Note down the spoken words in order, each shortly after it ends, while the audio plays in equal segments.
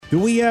Do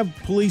we have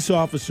police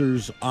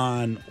officers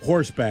on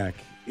horseback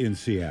in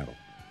Seattle?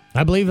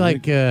 I believe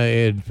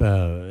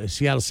in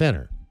Seattle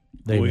Center.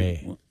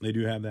 They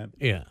do have that?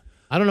 Yeah.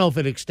 I don't know if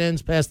it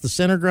extends past the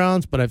center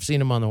grounds, but I've seen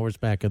them on the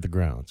horseback at the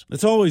grounds.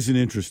 It's always an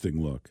interesting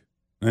look.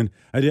 And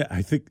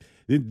I think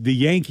the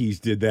Yankees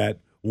did that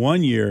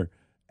one year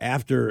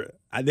after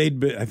they'd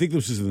been, I think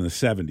this was in the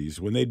 70s,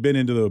 when they'd been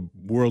into the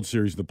World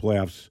Series, the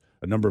playoffs,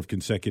 a number of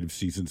consecutive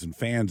seasons, and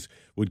fans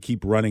would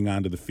keep running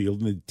onto the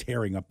field and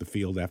tearing up the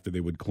field after they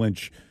would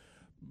clinch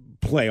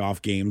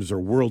playoff games or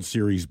World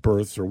Series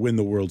berths or win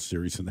the World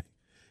Series, and they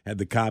had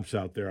the cops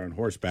out there on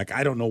horseback.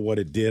 I don't know what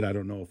it did. I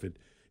don't know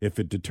if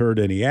it deterred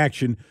any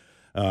action,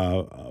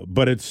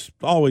 but it's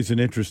always an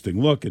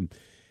interesting look. And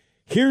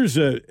there's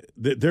a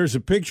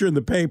picture in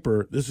the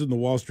paper, this is in the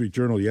Wall Street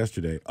Journal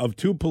yesterday, of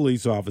two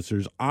police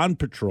officers on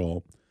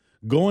patrol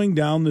going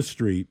down the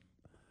street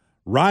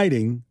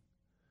riding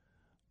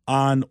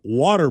on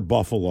water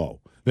buffalo.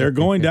 They're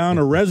going down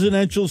a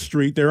residential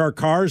street. There are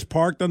cars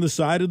parked on the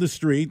side of the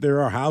street. There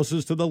are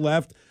houses to the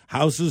left,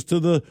 houses to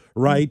the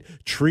right,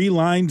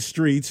 tree-lined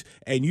streets,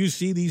 and you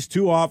see these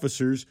two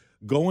officers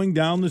going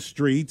down the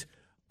street,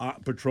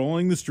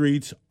 patrolling the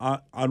streets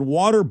on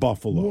water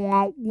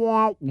buffalo.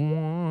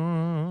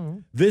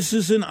 This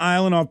is an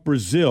island off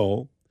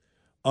Brazil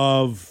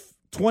of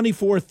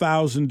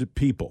 24,000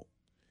 people,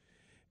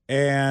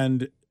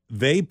 and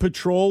they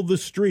patrol the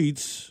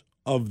streets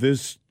of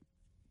this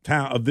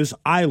town, of this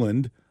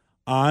island,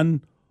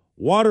 on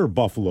water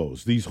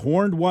buffaloes. These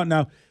horned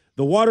now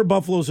the water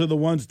buffaloes are the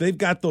ones, they've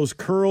got those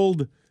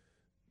curled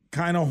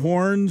kind of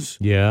horns.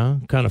 Yeah,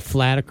 kind of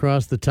flat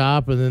across the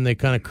top, and then they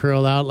kind of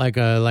curl out like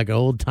an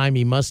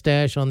old-timey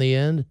mustache on the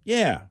end.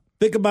 Yeah.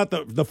 Think about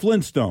the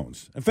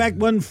Flintstones. In fact,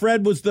 when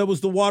Fred was the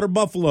water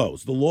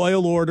buffaloes, the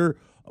Loyal Order,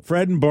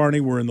 Fred and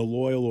Barney were in the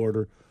Loyal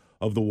Order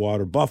of the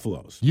water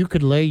buffaloes. You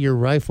could lay your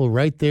rifle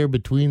right there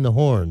between the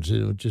horns.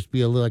 It would just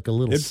be like a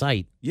little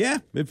sight. Yeah,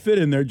 it fit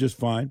in there just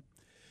fine.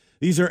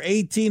 These are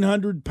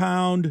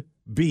 1,800-pound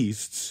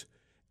beasts,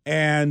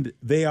 and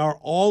they are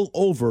all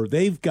over.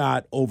 They've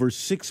got over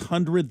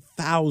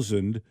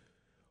 600,000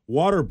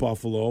 water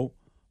buffalo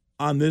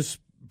on this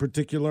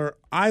particular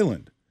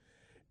island.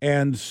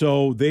 And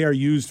so they are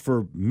used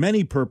for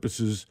many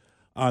purposes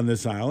on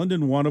this island,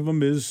 and one of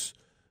them is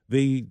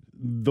the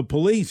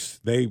police.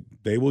 They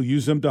will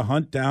use them to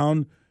hunt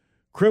down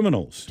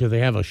criminals. Do they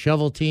have a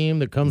shovel team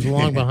that comes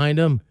along behind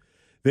them?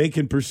 They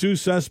can pursue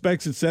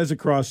suspects, it says,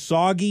 across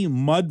soggy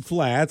mud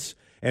flats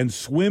and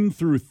swim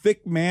through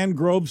thick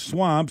mangrove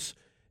swamps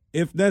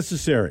if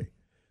necessary.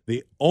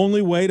 The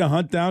only way to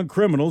hunt down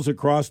criminals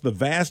across the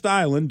vast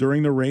island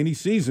during the rainy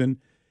season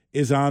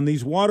is on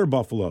these water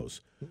buffaloes.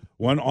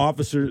 One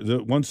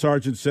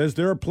sergeant says,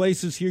 there are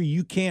places here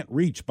you can't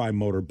reach by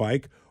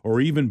motorbike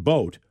or even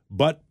boat,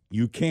 but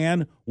you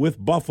can with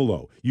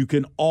buffalo. You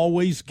can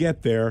always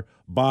get there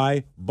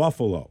by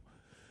buffalo.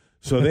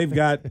 So they've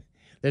got...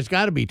 There's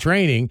got to be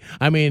training.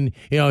 I mean,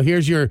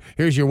 here's your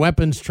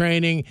weapons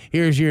training.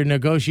 Here's your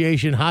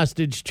negotiation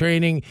hostage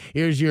training.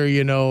 Here's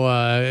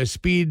your,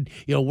 speed,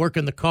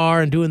 working the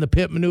car and doing the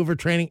pit maneuver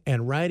training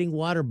and riding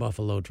water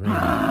buffalo training.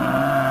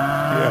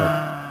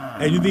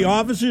 Yeah. And the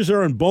officers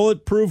are in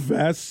bulletproof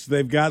vests.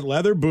 They've got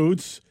leather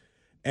boots,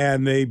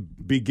 and they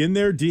begin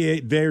their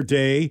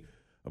day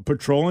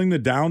patrolling the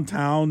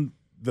downtown,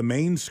 the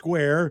main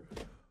square,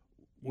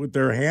 with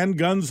their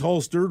handguns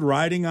holstered,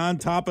 riding on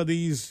top of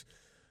these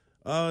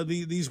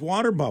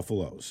water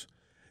buffaloes.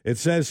 It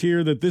says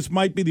here that this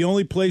might be the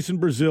only place in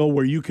Brazil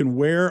where you can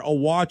wear a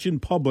watch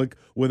in public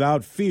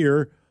without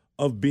fear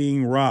of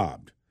being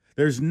robbed.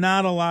 There's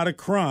not a lot of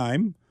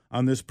crime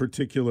on this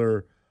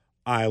particular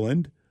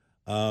island,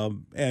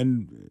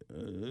 and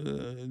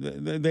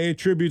they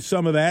attribute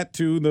some of that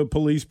to the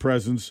police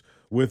presence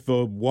with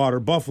the water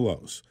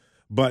buffaloes.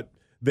 But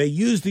they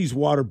use these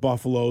water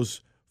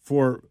buffaloes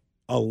for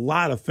a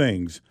lot of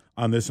things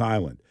on this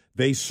island.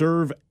 They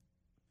serve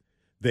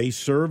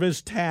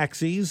as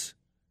taxis.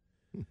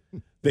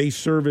 They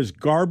serve as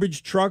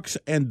garbage trucks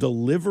and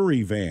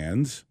delivery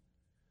vans.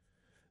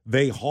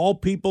 They haul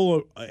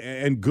people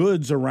and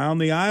goods around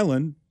the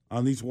island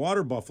on these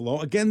water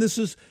buffalo. Again, this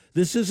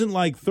isn't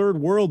like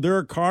third world. There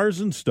are cars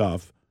and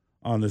stuff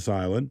on this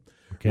island.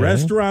 Okay.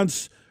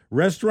 Restaurants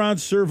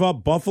serve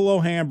up buffalo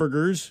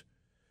hamburgers,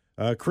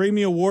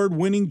 Creamy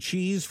Award-winning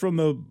cheese from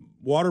the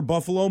water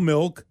buffalo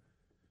milk,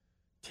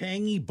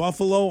 tangy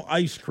buffalo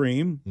ice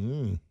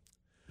cream.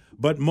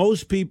 But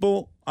most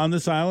people on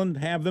this island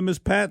have them as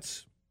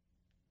pets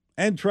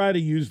and try to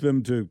use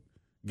them to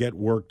get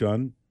work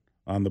done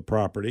on the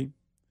property.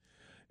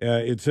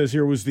 It says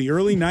here it was the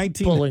early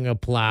pulling a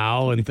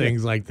plow and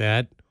things like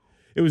that.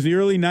 It was the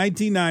early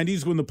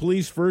 1990s when the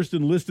police first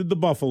enlisted the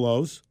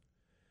buffaloes.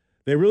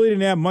 They really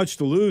didn't have much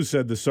to lose,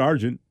 said the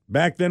sergeant.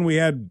 Back then we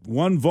had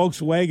one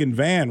Volkswagen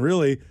van,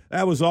 really.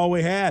 That was all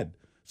we had.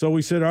 So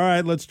we said, all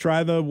right, let's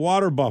try the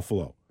water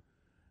buffalo.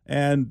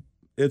 And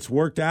it's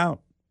worked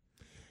out.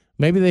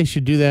 Maybe they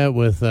should do that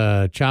with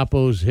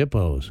Chapo's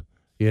hippos,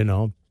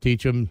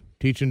 teach them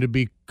Teach them to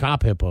be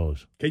cop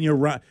hippos. Can you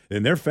run?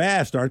 And they're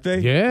fast, aren't they?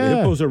 Yeah. The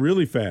hippos are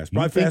really fast.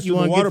 Probably faster you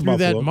than the want to water get through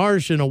buffalo. that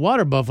marsh in a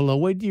water buffalo?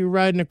 Wait till you're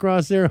riding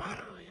across there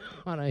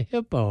on a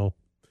hippo.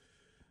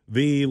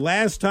 The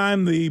last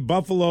time the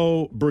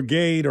Buffalo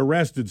Brigade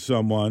arrested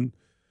someone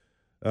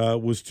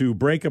was to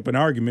break up an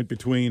argument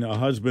between a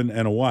husband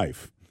and a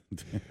wife.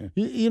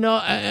 You know,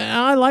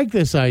 I like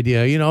this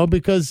idea, you know,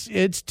 because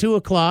it's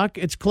 2:00.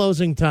 It's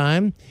closing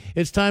time.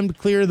 It's time to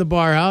clear the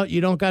bar out.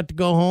 You don't got to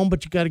go home,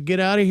 but you got to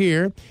get out of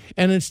here.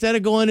 And instead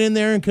of going in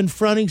there and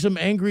confronting some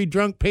angry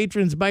drunk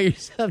patrons by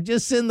yourself,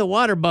 just send the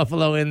water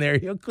buffalo in there.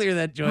 He'll clear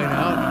that joint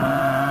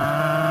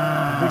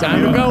out.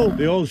 Time to go.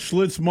 The old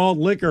Schlitz malt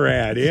liquor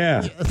ad,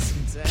 yeah. Yes,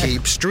 exactly.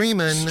 Keep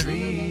streaming.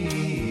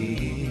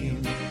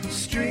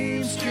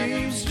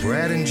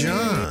 Brad and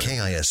John.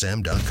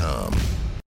 KISM.com.